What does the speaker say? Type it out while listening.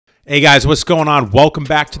Hey guys, what's going on? Welcome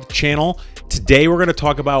back to the channel. Today we're going to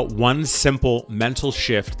talk about one simple mental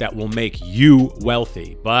shift that will make you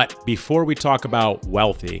wealthy. But before we talk about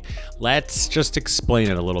wealthy, let's just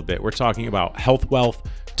explain it a little bit. We're talking about health wealth,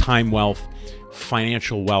 time wealth,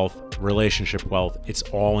 financial wealth, relationship wealth. It's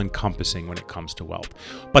all encompassing when it comes to wealth.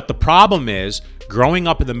 But the problem is, growing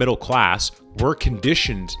up in the middle class, we're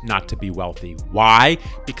conditioned not to be wealthy. Why?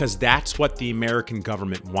 Because that's what the American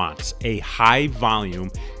government wants, a high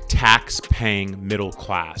volume, tax-paying middle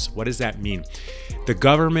class. What does that mean? The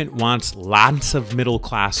government wants lots of middle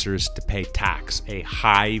classers to pay tax, a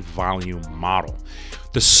high volume model.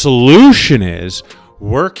 The solution is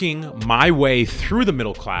working my way through the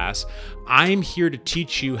middle class. I'm here to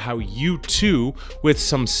teach you how you too, with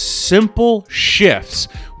some simple shifts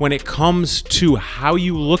when it comes to how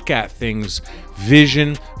you look at things,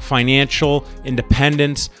 vision, financial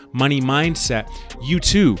independence, money mindset, you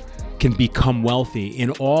too can become wealthy in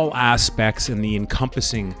all aspects in the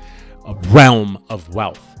encompassing realm of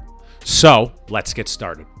wealth. So let's get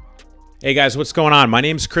started. Hey guys, what's going on? My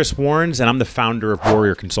name is Chris Warrens and I'm the founder of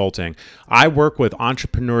Warrior Consulting. I work with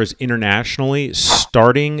entrepreneurs internationally,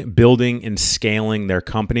 starting, building, and scaling their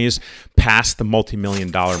companies past the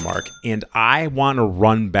multi-million-dollar mark. And I want to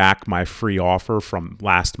run back my free offer from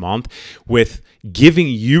last month with giving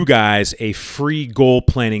you guys a free goal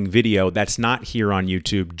planning video that's not here on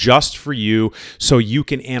YouTube, just for you, so you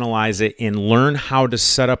can analyze it and learn how to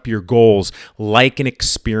set up your goals like an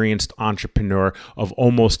experienced entrepreneur of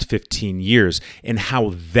almost 15 years, and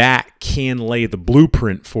how that can lay the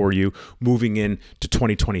blueprint for you moving into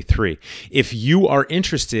 2023. If you are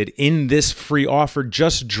interested in this free offer,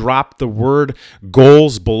 just drop the word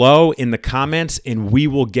goals below in the comments and we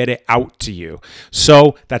will get it out to you.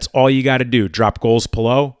 So that's all you got to do. Drop goals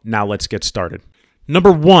below. Now let's get started.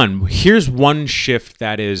 Number one, here's one shift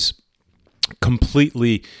that is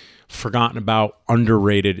completely forgotten about,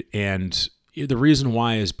 underrated, and the reason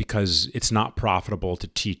why is because it's not profitable to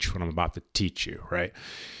teach what I'm about to teach you, right?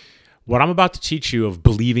 What I'm about to teach you of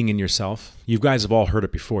believing in yourself, you guys have all heard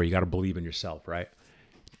it before. You got to believe in yourself, right?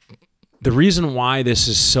 The reason why this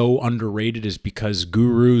is so underrated is because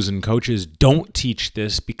gurus and coaches don't teach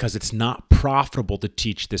this, because it's not profitable to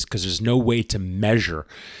teach this, because there's no way to measure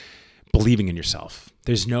believing in yourself.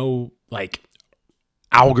 There's no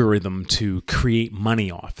algorithm to create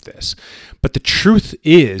money off this. But the truth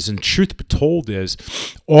is, and truth be told is,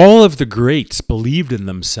 all of the greats believed in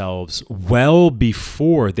themselves well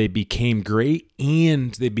before they became great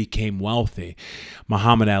and they became wealthy.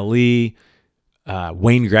 Muhammad Ali,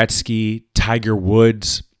 Wayne Gretzky, Tiger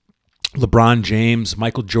Woods, LeBron James,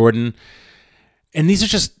 Michael Jordan. And these are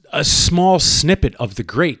just a small snippet of the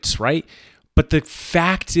greats, right? But the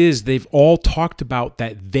fact is, they've all talked about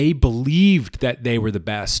that they believed that they were the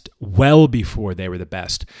best well before they were the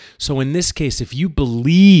best. So in this case, if you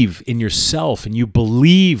believe in yourself and you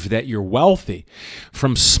believe that you're wealthy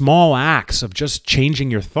from small acts of just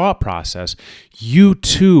changing your thought process, you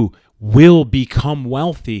too will become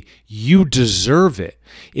wealthy. You deserve it.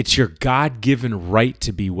 It's your God-given right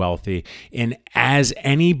to be wealthy. And as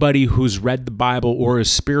anybody who's read the Bible or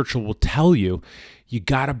is spiritual will tell you, you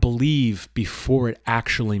got to believe before it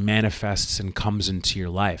actually manifests and comes into your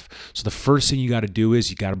life. So the first thing you got to do is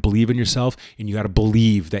you got to believe in yourself, and you got to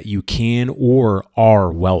believe that you can or are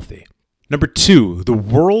wealthy. Number two, the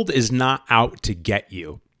world is not out to get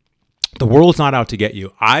you. The world's not out to get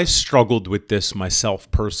you. I struggled with this myself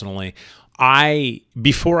personally.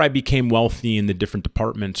 Before I became wealthy in the different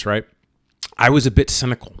departments, right? I was a bit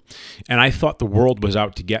cynical, and I thought the world was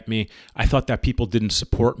out to get me. I thought that people didn't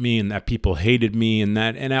support me and that people hated me, and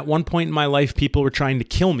at one point in my life, people were trying to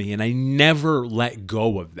kill me, and I never let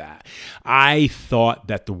go of that. I thought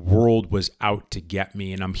that the world was out to get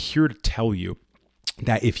me, and I'm here to tell you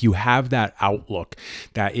that if you have that outlook,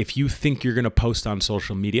 that if you think you're going to post on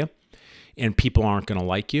social media and people aren't going to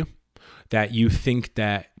like you, that you think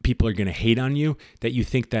that people are going to hate on you, that you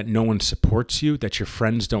think that no one supports you, that your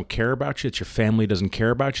friends don't care about you, that your family doesn't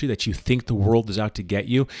care about you, that you think the world is out to get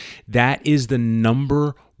you, that is the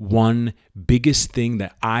number one biggest thing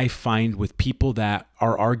that I find with people that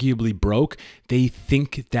are arguably broke. They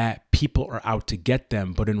think that people are out to get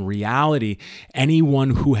them. But in reality,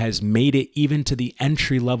 anyone who has made it even to the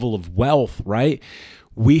entry level of wealth, right?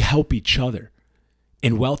 We help each other.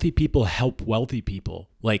 And wealthy people help wealthy people.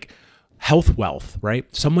 Like health wealth,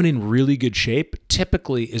 right? Someone in really good shape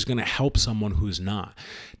typically is going to help someone who's not.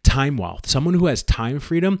 Time wealth, someone who has time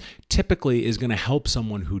freedom typically is going to help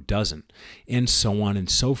someone who doesn't, and so on and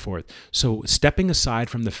so forth. So stepping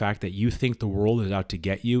aside from the fact that you think the world is out to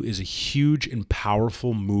get you is a huge and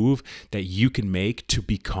powerful move that you can make to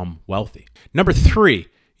become wealthy. Number three,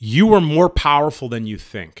 You are more powerful than you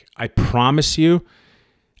think. I promise you,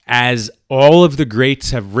 as all of the greats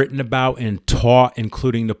have written about and taught,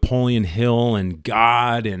 including Napoleon Hill and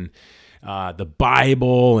God and the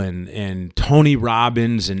Bible and Tony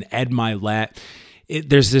Robbins and Ed Milet,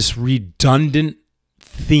 there's this redundant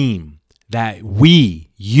theme that we,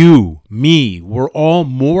 you, me, we're all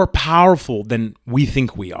more powerful than we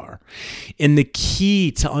think we are. And the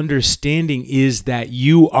key to understanding is that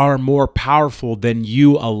you are more powerful than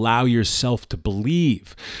you allow yourself to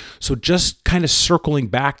believe. So just kind of circling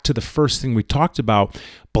back to the first thing we talked about,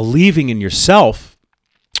 believing in yourself,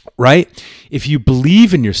 right? If you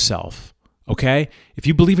believe in yourself, okay? If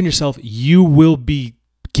you believe in yourself, you will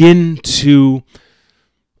begin to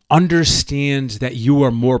understand that you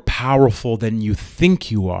are more powerful than you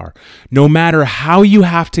think you are. No matter how you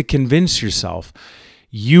have to convince yourself,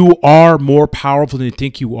 you are more powerful than you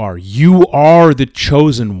think you are. You are the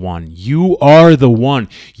chosen one. You are the one.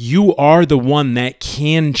 You are the one that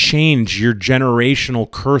can change your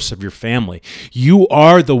generational curse of your family. You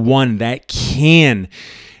are the one that can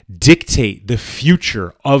dictate the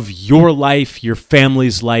future of your life, your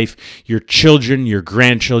family's life, your children, your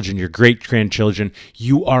grandchildren, your great-grandchildren.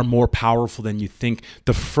 You are more powerful than you think.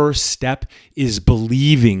 The first step is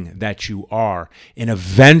believing that you are, and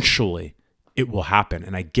eventually it will happen.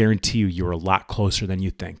 And I guarantee you, you're a lot closer than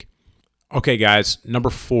you think. Okay, guys, number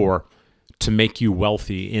 4, to make you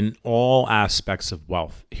wealthy in all aspects of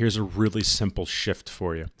wealth. Here's a really simple shift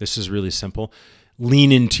for you. This is really simple.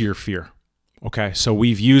 Lean into your fear. Okay, so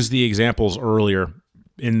we've used the examples earlier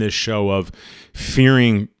in this show of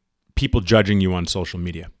fearing people judging you on social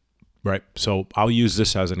media, right? So I'll use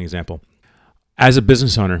this as an example. As a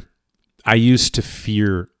business owner, I used to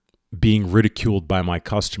fear being ridiculed by my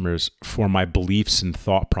customers for my beliefs and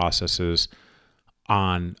thought processes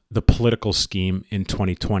on the political scheme in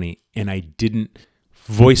 2020, and I didn't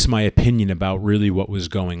voice my opinion about really what was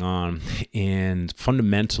going on. And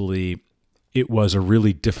fundamentally, it was a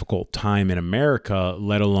really difficult time in America,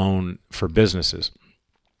 let alone for businesses.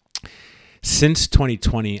 Since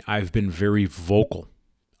 2020, I've been very vocal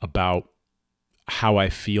about how I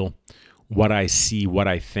feel, what I see, what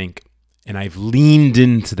I think, and I've leaned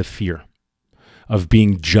into the fear of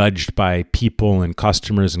being judged by people and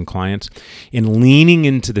customers and clients. And leaning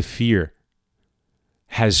into the fear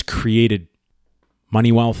has created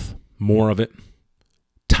money wealth, more of it,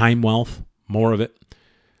 time wealth, more of it,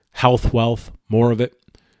 health wealth, more of it,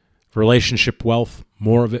 relationship wealth,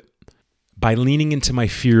 more of it, by leaning into my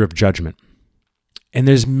fear of judgment. And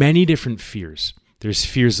there's many different fears. There's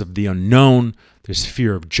fears of the unknown. There's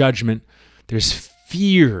fear of judgment. There's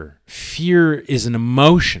fear. Fear is an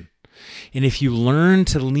emotion. And if you learn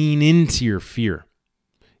to lean into your fear,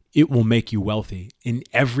 it will make you wealthy in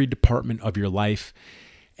every department of your life.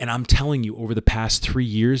 And I'm telling you, over the past 3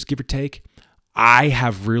 years, give or take, I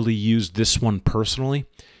have really used this one personally,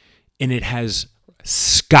 and it has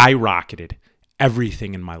skyrocketed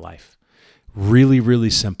everything in my life. Really, really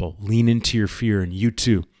simple. Lean into your fear, and you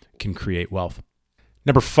too can create wealth.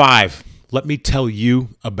 Number 5, let me tell you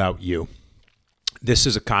about you. This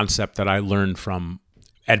is a concept that I learned from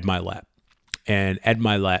Ed Milet. And Ed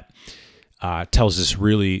Milet tells this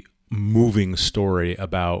really moving story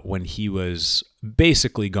about when he was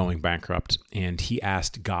basically going bankrupt, and he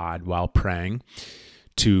asked God while praying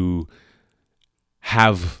to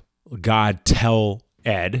have God tell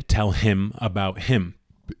him about him.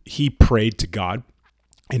 He prayed to God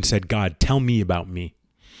and said, God, tell me about me.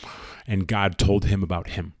 And God told him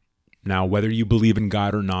about him. Now, whether you believe in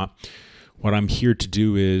God or not, what I'm here to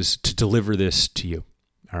do is to deliver this to you.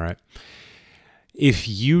 All right. If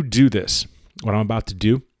you do this, what I'm about to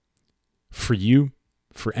do for you,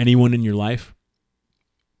 for anyone in your life,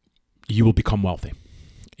 you will become wealthy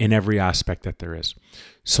in every aspect that there is.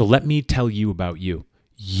 So let me tell you about you.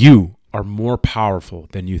 You are more powerful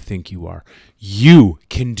than you think you are. You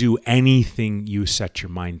can do anything you set your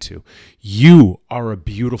mind to. You are a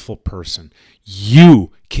beautiful person.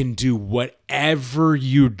 You can do whatever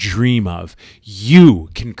you dream of. You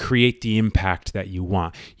can create the impact that you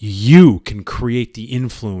want. You can create the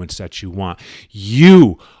influence that you want.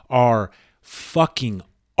 You are fucking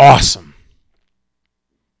awesome.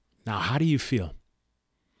 Now, how do you feel?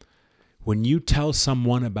 When you tell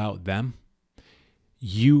someone about them,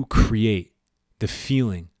 you create the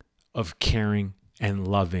feeling of caring and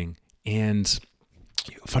loving, and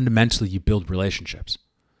fundamentally you build relationships.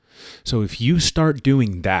 So if you start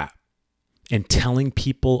doing that and telling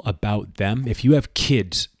people about them, if you have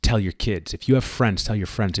kids, tell your kids. If you have friends, tell your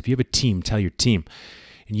friends. If you have a team, tell your team.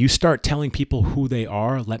 And you start telling people who they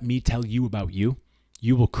are, let me tell you about you,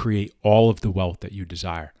 you will create all of the wealth that you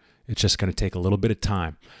desire. It's just going to take a little bit of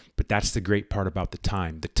time. But that's the great part about the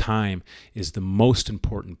time. The time is the most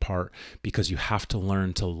important part because you have to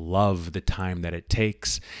learn to love the time that it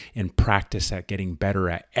takes and practice at getting better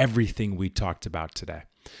at everything we talked about today.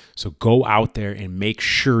 So go out there and make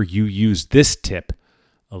sure you use this tip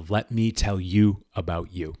of let me tell you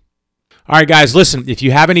about you. All right, guys, listen, if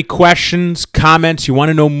you have any questions, comments, you want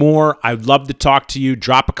to know more, I'd love to talk to you.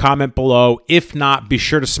 Drop a comment below. If not, be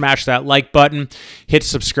sure to smash that like button, hit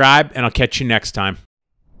subscribe, and I'll catch you next time.